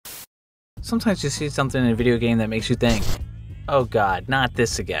Sometimes you see something in a video game that makes you think, oh god, not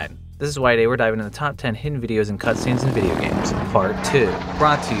this again. This is why today we're diving into the top 10 hidden videos and cutscenes in video games, Part 2,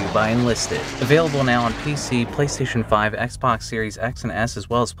 brought to you by Enlisted. Available now on PC, PlayStation 5, Xbox Series X and S, as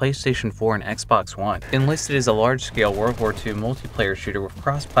well as PlayStation 4 and Xbox One. Enlisted is a large-scale World War II multiplayer shooter with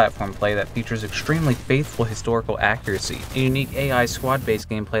cross-platform play that features extremely faithful historical accuracy, a unique AI squad-based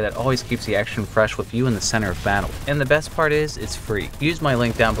gameplay that always keeps the action fresh with you in the center of battle. And the best part is, it's free. Use my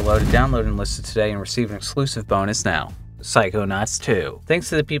link down below to download Enlisted today and receive an exclusive bonus now. Psychonauts 2. Thanks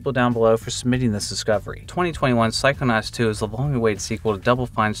to the people down below for submitting this discovery. 2021's Psychonauts 2 is the long-awaited sequel to Double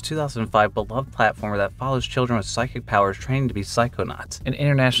Fine's 2005 beloved platformer that follows children with psychic powers training to be Psychonauts, an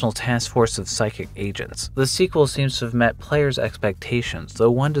international task force of psychic agents. The sequel seems to have met players' expectations, though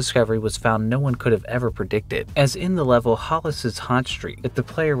one discovery was found no one could have ever predicted. As in the level Hollis's Hot Street, if the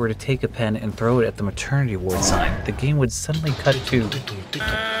player were to take a pen and throw it at the maternity ward sign, the game would suddenly cut to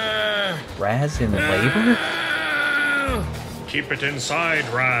Raz in labor? Keep it inside,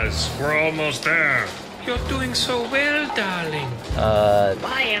 Raz. We're almost there. You're doing so well, darling.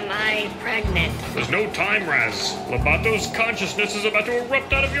 Why am I pregnant? There's no time, Raz. Lobato's consciousness is about to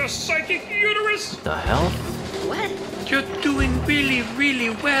erupt out of your psychic uterus. The hell? What? You're doing really, really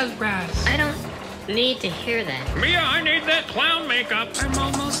well, Raz. I don't need to hear that. Mia, I need that clown makeup. I'm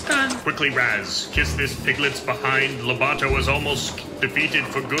almost done. Quickly, Raz. Kiss this piglet's behind. Lobato is almost defeated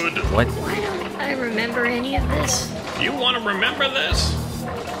for good. What? Why don't I remember any of this? You want to remember this?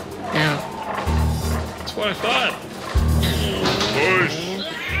 No. That's what I thought. Push.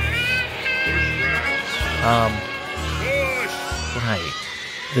 Push. Right.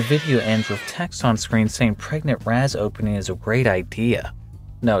 The video ends with text on screen saying pregnant Raz opening is a great idea.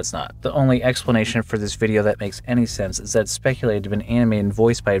 No, it's not. The only explanation for this video that makes any sense is that it's speculated to have been animated and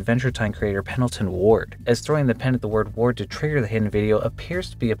voiced by Adventure Time creator Pendleton Ward, as throwing the pen at the word Ward to trigger the hidden video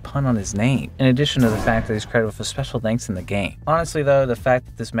appears to be a pun on his name, in addition to the fact that he's credited with a special thanks in the game. Honestly though, the fact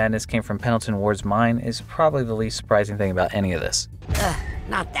that this madness came from Pendleton Ward's mind is probably the least surprising thing about any of this.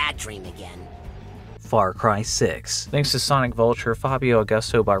 Not that dream again. Far Cry 6. Thanks to SonicVulture, Fábio,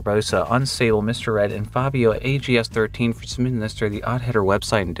 Augusto, Barbosa, Unsable, Mr. Red, and Fábio at AGS13 for submitting this through the oddheader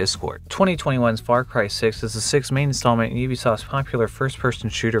website and Discord. 2021's Far Cry 6 is the sixth main installment in Ubisoft's popular first-person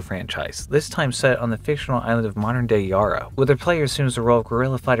shooter franchise, this time set on the fictional island of modern-day Yarrow, where the player assumes the role of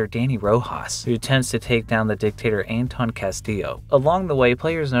guerrilla fighter Danny Rojas, who attempts to take down the dictator Anton Castillo. Along the way,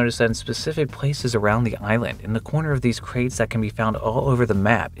 players notice that in specific places around the island, in the corner of these crates that can be found all over the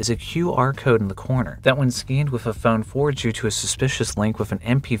map, is a QR code in the corner that when scanned with a phone forwards you to a suspicious link with an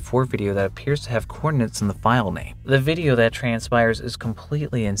MP4 video that appears to have coordinates in the file name. The video that transpires is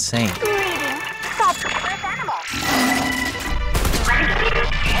completely insane.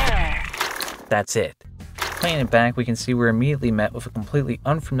 That's it. Playing it back, we can see we're immediately met with a completely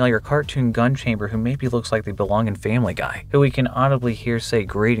unfamiliar cartoon gun chamber who maybe looks like they belong in Family Guy, who we can audibly hear say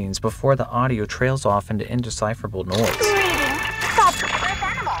greetings before the audio trails off into indecipherable noise.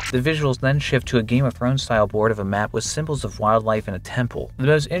 The visuals then shift to a Game of Thrones style board of a map with symbols of wildlife and a temple. The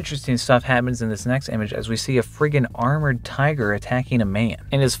most interesting stuff happens in this next image as we see a friggin' armored tiger attacking a man.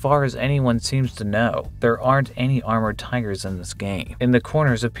 And as far as anyone seems to know, there aren't any armored tigers in this game. In the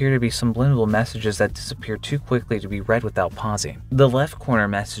corners appear to be subliminal messages that disappear too quickly to be read without pausing. The left corner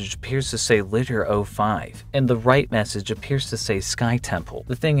message appears to say Litter 05, and the right message appears to say Sky Temple.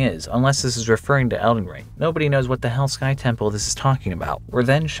 The thing is, unless this is referring to Elden Ring, nobody knows what the hell Sky Temple this is talking about. We're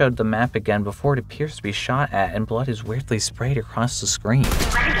then showed the map again before it appears to be shot at and blood is weirdly sprayed across the screen.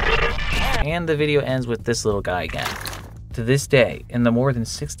 And the video ends with this little guy again. To this day, in the more than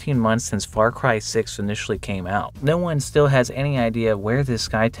 16 months since Far Cry 6 initially came out, no one still has any idea where this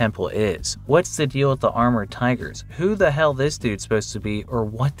Sky Temple is, what's the deal with the armored tigers, who the hell this dude's supposed to be, or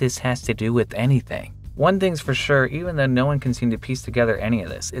what this has to do with anything. One thing's for sure, even though no one can seem to piece together any of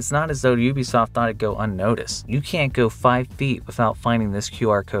this, it's not as though Ubisoft thought it'd go unnoticed. You can't go 5 feet without finding this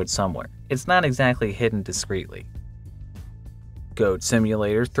QR code somewhere. It's not exactly hidden discreetly. Goat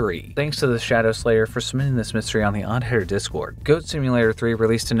Simulator 3. Thanks to the Shadow Slayer for submitting this mystery on the oddheader Discord. Goat Simulator 3,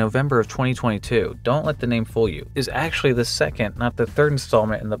 released in November of 2022, don't let the name fool you, is actually the second, not the third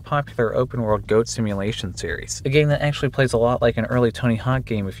installment in the popular open-world Goat Simulation series, a game that actually plays a lot like an early Tony Hawk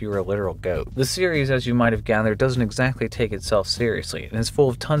game if you were a literal goat. The series, as you might have gathered, doesn't exactly take itself seriously, and is full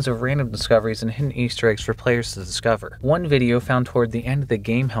of tons of random discoveries and hidden Easter eggs for players to discover. One video found toward the end of the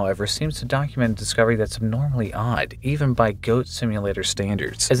game, however, seems to document a discovery that's abnormally odd, even by Goat Simulator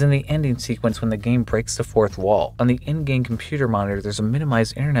standards, as in the ending sequence when the game breaks the fourth wall. On the in-game computer monitor, there's a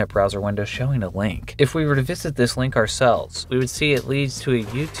minimized internet browser window showing a link. If we were to visit this link ourselves, we would see it leads to a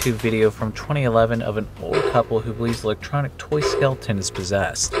YouTube video from 2011 of an old couple who believes the electronic toy skeleton is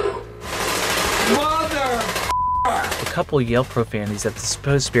possessed. A couple yell profanities at the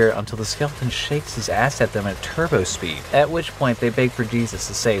supposed spirit until the skeleton shakes his ass at them at turbo speed, at which point they beg for Jesus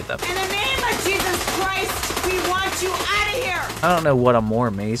to save them. In the name of Jesus Christ, we want you out of here! I don't know what I'm more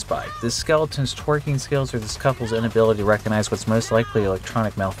amazed by, this skeleton's twerking skills or this couple's inability to recognize what's most likely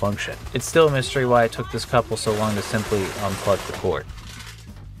electronic malfunction. It's still a mystery why it took this couple so long to simply unplug the cord.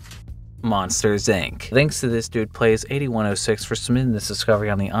 Monsters Inc. Thanks to ThisDudePlays 8106 for submitting this discovery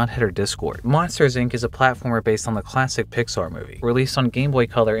on the oddheader Discord. Monsters Inc. is a platformer based on the classic Pixar movie, released on Game Boy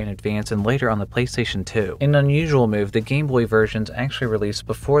Color in advance and later on the PlayStation 2. In an unusual move, the Game Boy versions actually released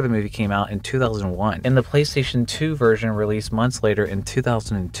before the movie came out in 2001, and the PlayStation 2 version released months later in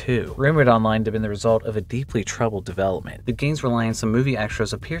 2002, rumored online to have been the result of a deeply troubled development. The game's reliance on movie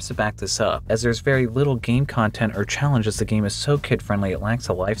extras appears to back this up, as there's very little game content or challenge as the game is so kid-friendly it lacks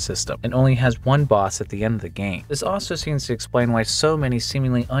a life system, and only has one boss at the end of the game. This also seems to explain why so many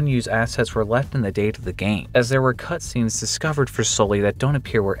seemingly unused assets were left in the date of the game, as there were cutscenes discovered for Sully that don't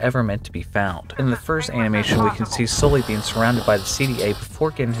appear were ever meant to be found. In the first animation, we can see Sully being surrounded by the CDA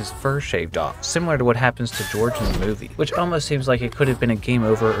before getting his fur shaved off, similar to what happens to George in the movie, which almost seems like it could have been a game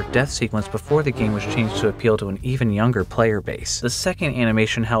over or death sequence before the game was changed to appeal to an even younger player base. The second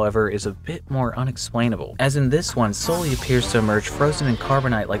animation, however, is a bit more unexplainable, as in this one, Sully appears to emerge frozen in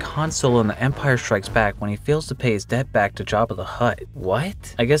carbonite like Han Solo in The Empire Strikes Back when he fails to pay his debt back to Jabba the Hutt.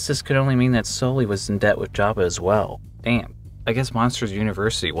 What? I guess this could only mean that Sully was in debt with Jabba as well. Damn, I guess Monsters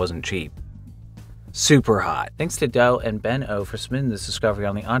University wasn't cheap. Superhot. Thanks to Doe and Ben O for submitting this discovery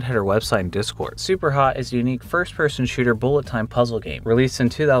on the oddheader website and Discord. Superhot is a unique first-person shooter bullet time puzzle game, released in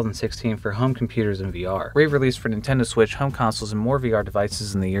 2016 for home computers and VR. Re-released for Nintendo Switch, home consoles, and more VR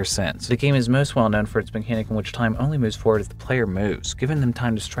devices in the year since. The game is most well known for its mechanic in which time only moves forward as the player moves, giving them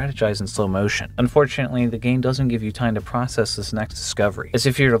time to strategize in slow motion. Unfortunately, the game doesn't give you time to process this next discovery, as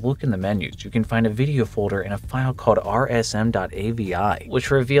if you were to look in the menus, you can find a video folder in a file called rsm.avi, which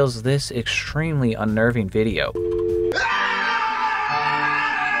reveals this extremely unnerving video.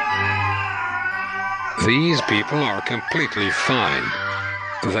 These people are completely fine.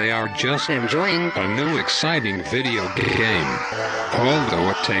 They are just enjoying a new exciting video game. Although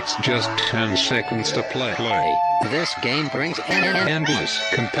it takes just 10 seconds to play. This game brings endless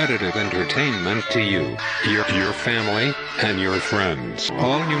competitive entertainment to you, your family, and your friends.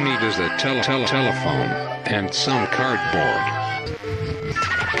 All you need is a telephone and some cardboard.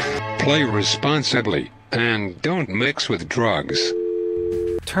 Play responsibly, and don't mix with drugs.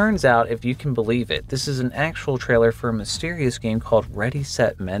 Turns out, if you can believe it, this is an actual trailer for a mysterious game called Ready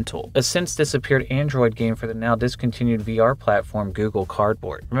Set Mental, a since disappeared Android game for the now discontinued VR platform Google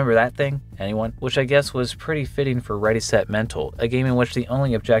Cardboard. Remember that thing? Anyone? Which I guess was pretty fitting for Ready Set Mental, a game in which the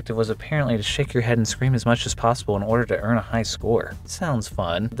only objective was apparently to shake your head and scream as much as possible in order to earn a high score. Sounds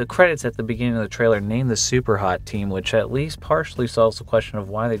fun. The credits at the beginning of the trailer name the Superhot team, which at least partially solves the question of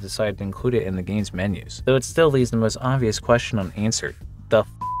why they decided to include it in the game's menus, though it still leaves the most obvious question unanswered. The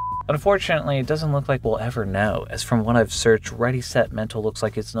Unfortunately, it doesn't look like we'll ever know, as from what I've searched, Ready Set Mental looks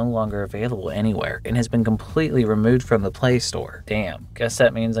like it's no longer available anywhere, and has been completely removed from the Play Store. Damn, guess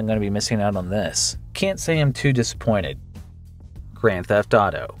that means I'm going to be missing out on this. Can't say I'm too disappointed. Grand Theft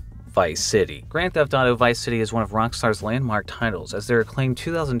Auto Vice City. Grand Theft Auto Vice City is one of Rockstar's landmark titles, as their acclaimed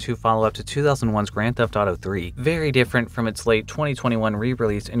 2002 follow-up to 2001's Grand Theft Auto 3, very different from its late 2021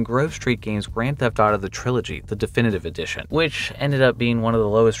 re-release in Grove Street Games' Grand Theft Auto The Trilogy, the Definitive Edition, which ended up being one of the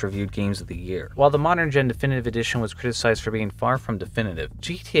lowest reviewed games of the year. While the modern-gen Definitive Edition was criticized for being far from definitive,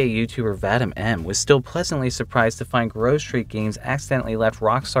 GTA YouTuber Vadim M was still pleasantly surprised to find Grove Street Games accidentally left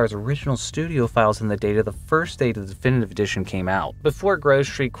Rockstar's original studio files in the data the first day the Definitive Edition came out, before Grove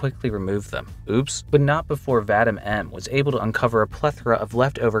Street quickly removed them. Oops. But not before Vadim M was able to uncover a plethora of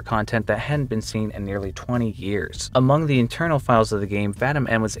leftover content that hadn't been seen in nearly 20 years. Among the internal files of the game, Vadim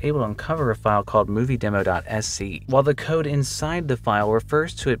M was able to uncover a file called moviedemo.sc, while the code inside the file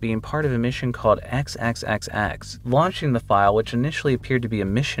refers to it being part of a mission called XXXX. Launching the file, which initially appeared to be a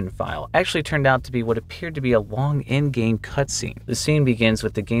mission file, actually turned out to be what appeared to be a long in-game cutscene. The scene begins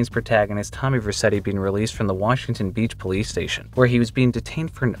with the game's protagonist Tommy Vercetti being released from the Washington Beach police station, where he was being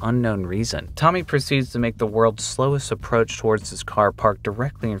detained for an unknown reason. Tommy proceeds to make the world's slowest approach towards his car parked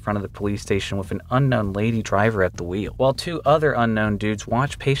directly in front of the police station with an unknown lady driver at the wheel, while two other unknown dudes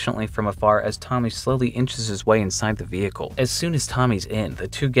watch patiently from afar as Tommy slowly inches his way inside the vehicle. As soon as Tommy's in, the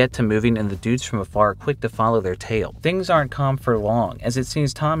two get to moving and the dudes from afar are quick to follow their tail. Things aren't calm for long, as it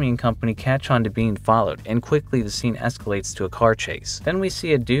seems Tommy and company catch on to being followed, and quickly the scene escalates to a car chase. Then we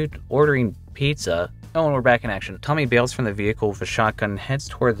see a dude ordering pizza Oh, and we're back in action. Tommy bails from the vehicle with a shotgun and heads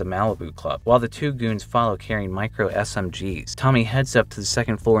toward the Malibu Club, while the two goons follow carrying micro SMGs. Tommy heads up to the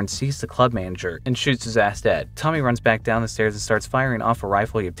second floor and sees the club manager and shoots his ass dead. Tommy runs back down the stairs and starts firing off a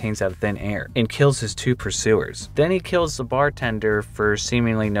rifle he obtains out of thin air and kills his two pursuers. Then he kills the bartender for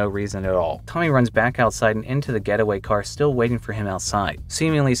seemingly no reason at all. Tommy runs back outside and into the getaway car still waiting for him outside,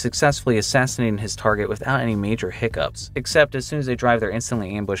 seemingly successfully assassinating his target without any major hiccups, except as soon as they drive they're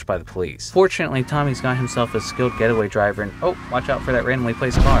instantly ambushed by the police. Fortunately, Tommy's got himself a skilled getaway driver and oh, watch out for that randomly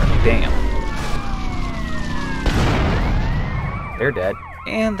placed car. Damn. They're dead.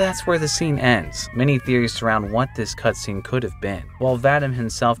 And that's where the scene ends. Many theories surround what this cutscene could have been, while Vadim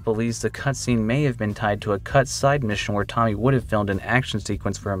himself believes the cutscene may have been tied to a cut side mission where Tommy would have filmed an action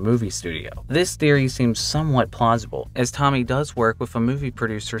sequence for a movie studio. This theory seems somewhat plausible, as Tommy does work with a movie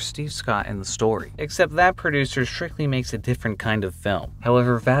producer, Steve Scott, in the story, except that producer strictly makes a different kind of film.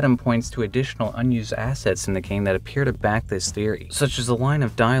 However, Vadim points to additional unused assets in the game that appear to back this theory, such as a line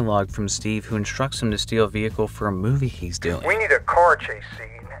of dialogue from Steve who instructs him to steal a vehicle for a movie he's doing. We need a car chase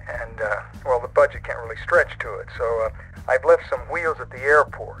scene, and, well, the budget can't really stretch to it, so, I've left some wheels at the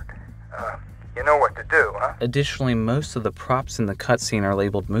airport. You know what to do, huh? Additionally, most of the props in the cutscene are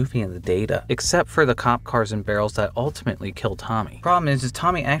labeled movie in the data, except for the cop cars and barrels that ultimately kill Tommy. Problem is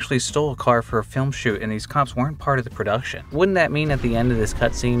Tommy actually stole a car for a film shoot and these cops weren't part of the production. Wouldn't that mean at the end of this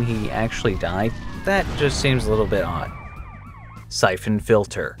cutscene he actually died? That just seems a little bit odd. Syphon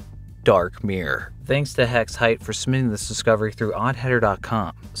Filter. Dark Mirror. Thanks to HexHyte for submitting this discovery through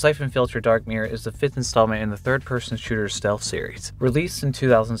oddheader.com. Syphon Filter Dark Mirror is the 5th installment in the third-person shooter stealth series. Released in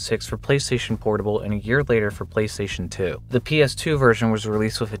 2006 for PlayStation Portable and a year later for PlayStation 2. The PS2 version was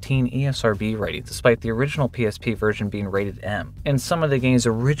released with a teen ESRB rating, despite the original PSP version being rated M. And some of the game's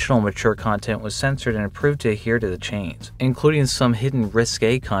original mature content was censored and approved to adhere to the chains, including some hidden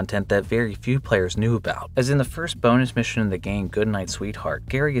risque content that very few players knew about. As in the first bonus mission in the game, Goodnight Sweetheart,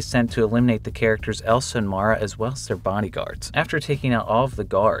 Gary is sent to eliminate the characters Elsa and Mara as well as their bodyguards. After taking out all of the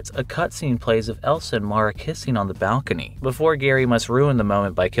guards, a cutscene plays of Elsa and Mara kissing on the balcony, before Gary must ruin the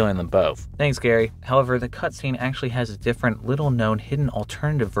moment by killing them both. Thanks, Gary. However, the cutscene actually has a different, little-known, hidden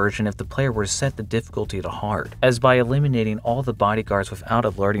alternative version if the player were to set the difficulty to hard, as by eliminating all the bodyguards without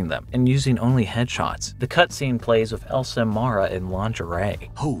alerting them, and using only headshots. The cutscene plays with Elsa and Mara in lingerie.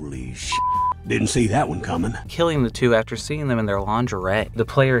 Holy sh**. Didn't see that one coming. Killing the two after seeing them in their lingerie. The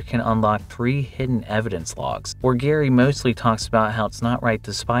player can unlock 3 hidden evidence logs, where Gary mostly talks about how it's not right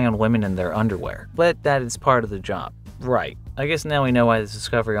to spy on women in their underwear, but that is part of the job. Right. I guess now we know why this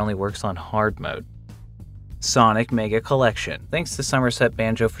discovery only works on hard mode. Sonic Mega Collection. Thanks to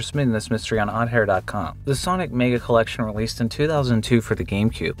SummersetBanjo for submitting this mystery on oddheader.com. The Sonic Mega Collection, released in 2002 for the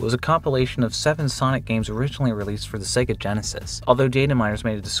GameCube, was a compilation of 7 Sonic games originally released for the Sega Genesis, although data miners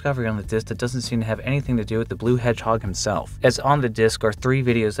made a discovery on the disc that doesn't seem to have anything to do with the Blue Hedgehog himself, as on the disc are 3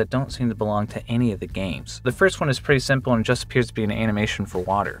 videos that don't seem to belong to any of the games. The first one is pretty simple and just appears to be an animation for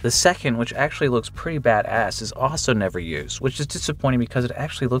water. The second, which actually looks pretty badass, is also never used, which is disappointing because it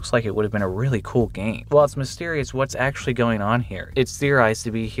actually looks like it would have been a really cool game. While it's mysterious what's actually going on here, it's theorized to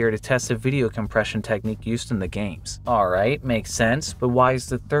be here to test a video compression technique used in the games. Alright, makes sense, but why is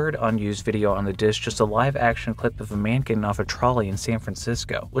the third unused video on the disc just a live action clip of a man getting off a trolley in San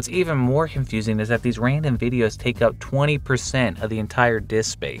Francisco? What's even more confusing is that these random videos take up 20% of the entire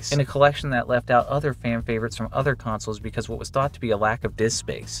disc space, in a collection that left out other fan favorites from other consoles because what was thought to be a lack of disc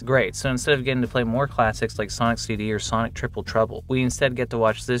space. Great, so instead of getting to play more classics like Sonic CD or Sonic Triple Trouble, we instead get to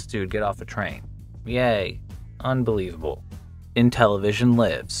watch this dude get off a train. Yay. Unbelievable. Intellivision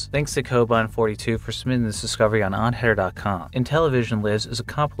Lives. Thanks to Koban42 for submitting this discovery on oddheader.com. Intellivision Lives is a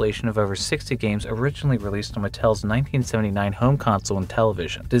compilation of over 60 games originally released on Mattel's 1979 home console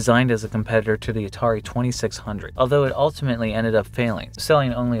Intellivision, designed as a competitor to the Atari 2600, although it ultimately ended up failing,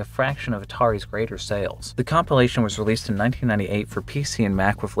 selling only a fraction of Atari's greater sales. The compilation was released in 1998 for PC and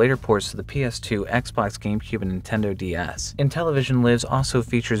Mac, with later ports to the PS2, Xbox, GameCube, and Nintendo DS. Intellivision Lives also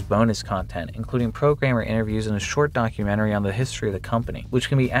features bonus content, including programmer interviews and a short documentary on the history of the company, which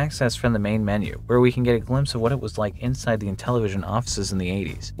can be accessed from the main menu, where we can get a glimpse of what it was like inside the Intellivision offices in the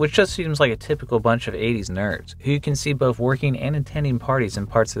 80s, which just seems like a typical bunch of 80s nerds, who you can see both working and attending parties in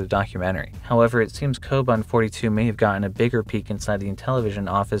parts of the documentary. However, it seems Koban42 may have gotten a bigger peek inside the Intellivision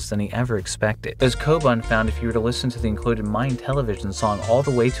office than he ever expected, as Koban found if you were to listen to the included My Intellivision song all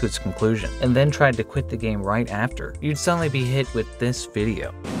the way to its conclusion, and then tried to quit the game right after, you'd suddenly be hit with this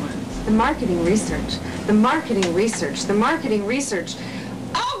video. The marketing research. The marketing research. The marketing research.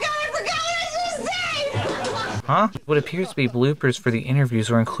 Oh God, I forgot what I was going to say! Huh? What appears to be bloopers for the interviews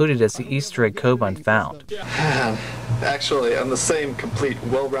were included as the Easter egg Koban found. Actually, I'm the same complete,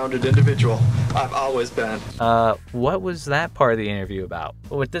 well-rounded individual I've always been. What was that part of the interview about?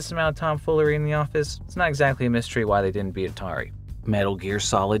 But with this amount of tomfoolery in the office, it's not exactly a mystery why they didn't beat Atari. Metal Gear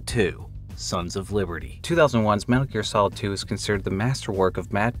Solid 2. Sons of Liberty. 2001's Metal Gear Solid 2 is considered the masterwork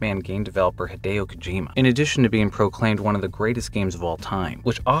of madman game developer Hideo Kojima, in addition to being proclaimed one of the greatest games of all time,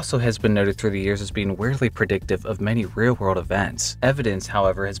 which also has been noted through the years as being weirdly predictive of many real-world events. Evidence,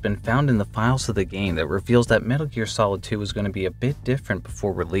 however, has been found in the files of the game that reveals that Metal Gear Solid 2 was going to be a bit different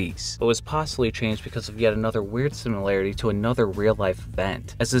before release, but was possibly changed because of yet another weird similarity to another real-life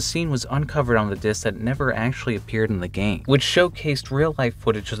event, as the scene was uncovered on the disc that never actually appeared in the game, which showcased real-life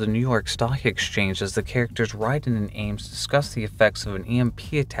footage of the New York Stock Exchange as the characters Raiden and Ames discuss the effects of an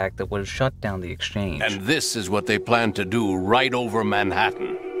EMP attack that would have shut down the exchange. And this is what they plan to do right over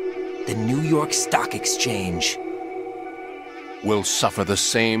Manhattan. The New York Stock Exchange will suffer the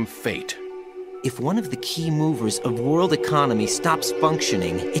same fate. If one of the key movers of world economy stops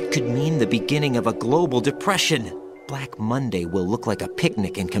functioning, it could mean the beginning of a global depression. Black Monday will look like a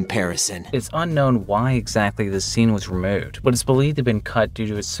picnic in comparison. It's unknown why exactly this scene was removed, but it's believed to have been cut due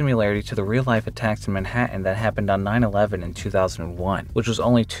to its similarity to the real-life attacks in Manhattan that happened on 9/11 in 2001, which was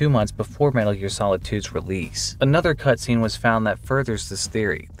only 2 months before Metal Gear Solid 2's release. Another cutscene was found that furthers this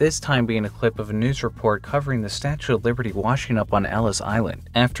theory, this time being a clip of a news report covering the Statue of Liberty washing up on Ellis Island,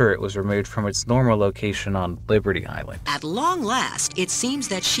 after it was removed from its normal location on Liberty Island. At long last, it seems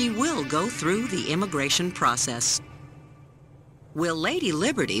that she will go through the immigration process. Will Lady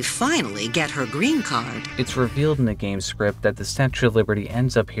Liberty finally get her green card? It's revealed in the game script that the Statue of Liberty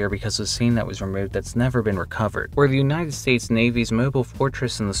ends up here because of a scene that was removed that's never been recovered, where the United States Navy's mobile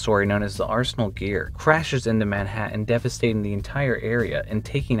fortress in the story known as the Arsenal Gear crashes into Manhattan, devastating the entire area and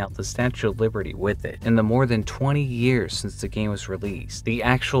taking out the Statue of Liberty with it. In the more than 20 years since the game was released, the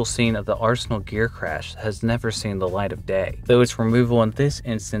actual scene of the Arsenal Gear crash has never seen the light of day, though its removal in this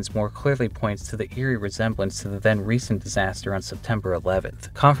instance more clearly points to the eerie resemblance to the then recent disaster on September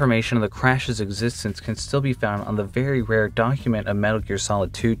 11th. Confirmation of the crash's existence can still be found on the very rare document of Metal Gear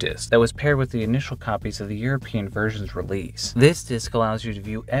Solid 2 disc that was paired with the initial copies of the European version's release. This disc allows you to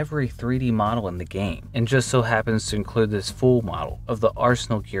view every 3D model in the game, and just so happens to include this full model of the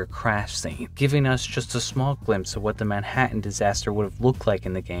Arsenal Gear crash scene, giving us just a small glimpse of what the Manhattan disaster would have looked like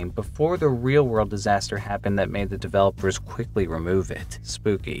in the game before the real-world disaster happened that made the developers quickly remove it.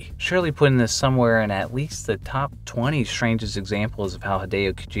 Spooky. Surely putting this somewhere in at least the top 20 strangest examples of how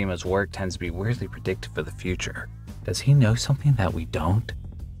Hideo Kojima's work tends to be weirdly predictive for the future. Does he know something that we don't?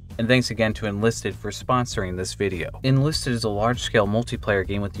 And thanks again to Enlisted for sponsoring this video. Enlisted is a large-scale multiplayer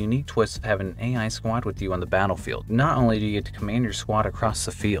game with the unique twist of having an AI squad with you on the battlefield. Not only do you get to command your squad across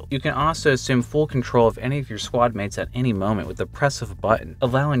the field, you can also assume full control of any of your squad mates at any moment with the press of a button,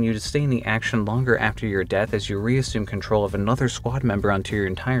 allowing you to stay in the action longer after your death as you reassume control of another squad member until your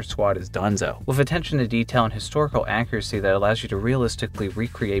entire squad is donezo, with attention to detail and historical accuracy that allows you to realistically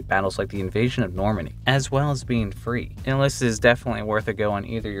recreate battles like the invasion of Normandy, as well as being free. Enlisted is definitely worth a go on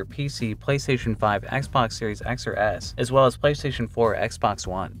either your PC, PlayStation 5, Xbox Series X or S, as well as PlayStation 4 or Xbox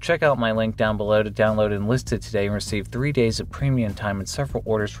One. Check out my link down below to download Enlisted today and receive 3 days of premium time and several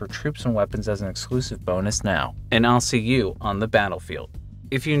orders for troops and weapons as an exclusive bonus now. And I'll see you on the battlefield.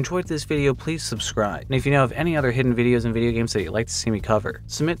 If you enjoyed this video, please subscribe. And if you know of any other hidden videos and video games that you'd like to see me cover,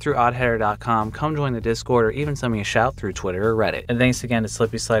 submit through oddheader.com, come join the Discord, or even send me a shout through Twitter or Reddit. And thanks again to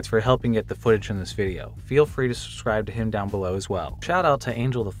Slippy Slides for helping get the footage in this video. Feel free to subscribe to him down below as well. Shout out to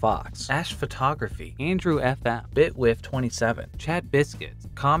Angel the Fox, Ash Photography, Andrew FM, BitWiff27, Chad Biscuits,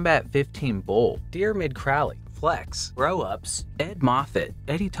 Combat 15 Bull, Dear Mid Crowley, Flex, Grow-Ups, Ed Moffat,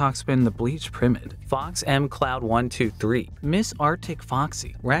 Eddie Talkspin the Bleach Primid, Fox M Cloud 123, Miss Arctic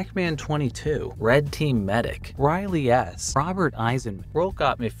Foxy, Rackman22, Red Team Medic, Riley S, Robert Eisenman,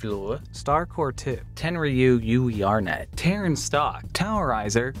 Rolkot Mifula, Starcore 2, Tenryu UERnet, Terran Stock,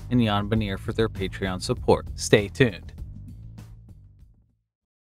 Towerizer, and Jan Banier for their Patreon support. Stay tuned.